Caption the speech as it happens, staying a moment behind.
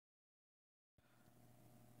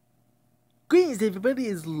Greetings everybody,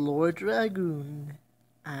 it's Lord Dragoon,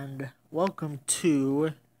 and welcome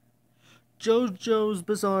to Jojo's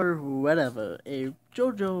Bizarre Whatever, a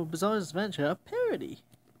Jojo Bizarre Adventure parody.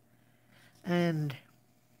 And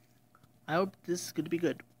I hope this is going to be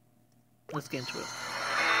good. Let's get into it.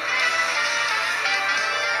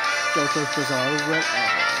 Jojo's Bizarre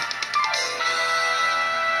Whatever.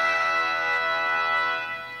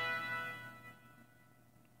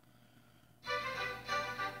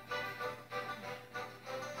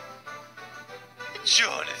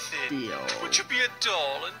 Jonathan, would you be a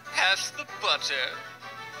doll and pass the butter?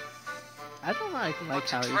 I don't like how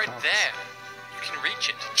he right talks. There. You can reach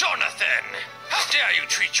it. Jonathan! How dare you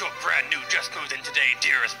treat your brand new Just Moved In Today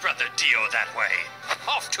dearest brother Dio that way?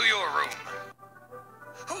 Off to your room.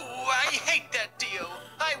 Ooh, I hate that Dio.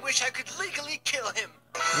 I wish I could legally kill him.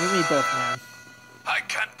 You and me both, man. I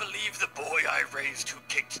can't believe the boy I raised who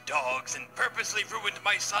kicked dogs and purposely ruined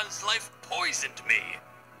my son's life poisoned me.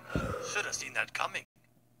 Should have seen that coming.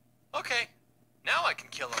 Okay, now I can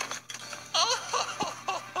kill him.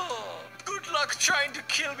 Oh, good luck trying to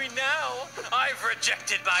kill me now. I've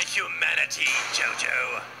rejected my humanity,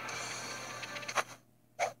 Jojo.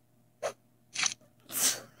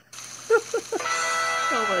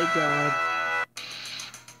 Oh my god.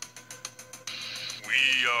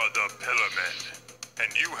 We are the Pillarmen,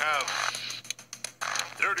 and you have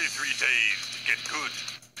 33 days to get good,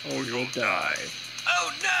 or you'll die.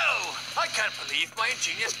 Oh no! I can't believe my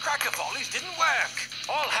ingenious cracker volleys didn't work.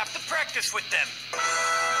 I'll have to practice with them.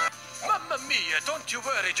 Mamma mia, don't you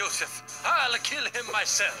worry, Joseph. I'll kill him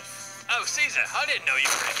myself. Oh, Caesar, I didn't know you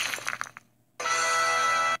were ready.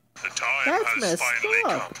 The time has finally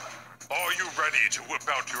come. Are you ready to whip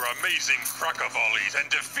out your amazing cracker volleys and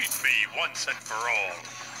defeat me once and for all?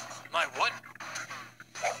 My what?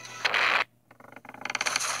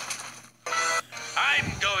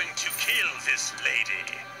 I'm going to kill this lady.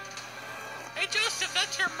 Hey, Joseph,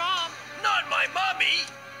 that's your mom. Not my mommy.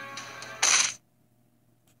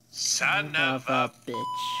 Son of a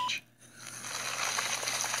bitch.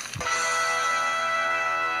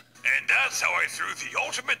 And that's how I threw the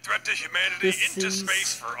ultimate threat to humanity into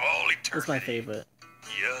space for all eternity. That's my favorite.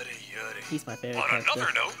 Yuddy. He's my favorite On character.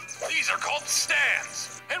 another note, these are called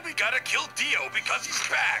stands. And we gotta kill Dio because he's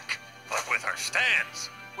back. But with our stands,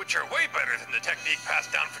 which are way better than the technique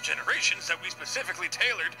passed down for generations that we specifically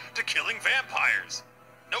tailored to killing vampires.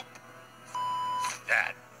 Nope.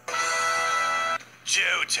 That.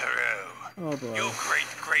 Jotaro. Oh boy. Your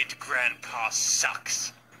great-great-grandpa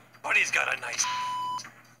sucks. But he's got a nice...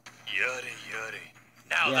 Yuddy.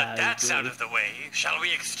 Now Yeah, that that's I out agree. of the way, shall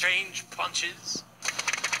we exchange punches?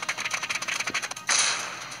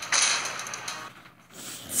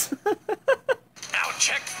 Now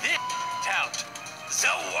check this out.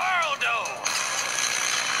 Zawaldo!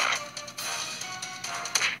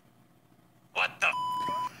 What the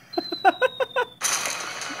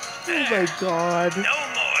Oh my god. No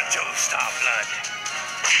more Joestar blood.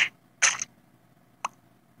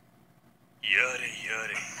 Yuddy.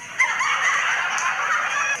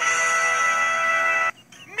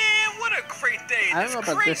 Man, what a great day in I this don't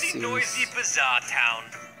know about this crazy, series. noisy, bizarre town.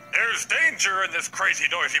 There's danger in this crazy,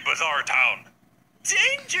 noisy, bizarre town.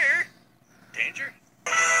 Danger? Danger?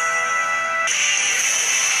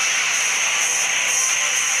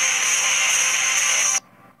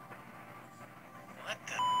 What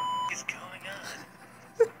the is going on?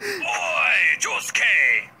 Boy,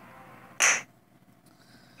 Josuke!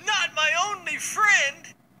 Not my only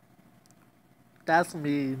friend! That's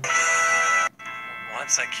mean.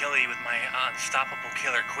 Once I kill you with my unstoppable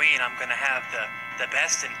killer queen, I'm gonna have the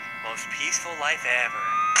best and most peaceful life ever.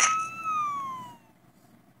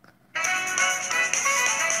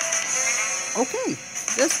 Okay,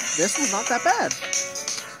 this was not that bad.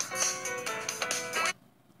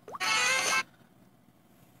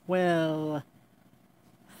 Well,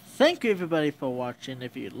 thank you everybody for watching.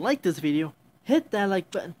 If you like this video, hit that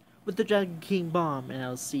like button with the Dragon King bomb, and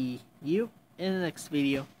I'll see you in the next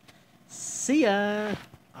video. See ya,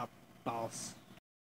 boss.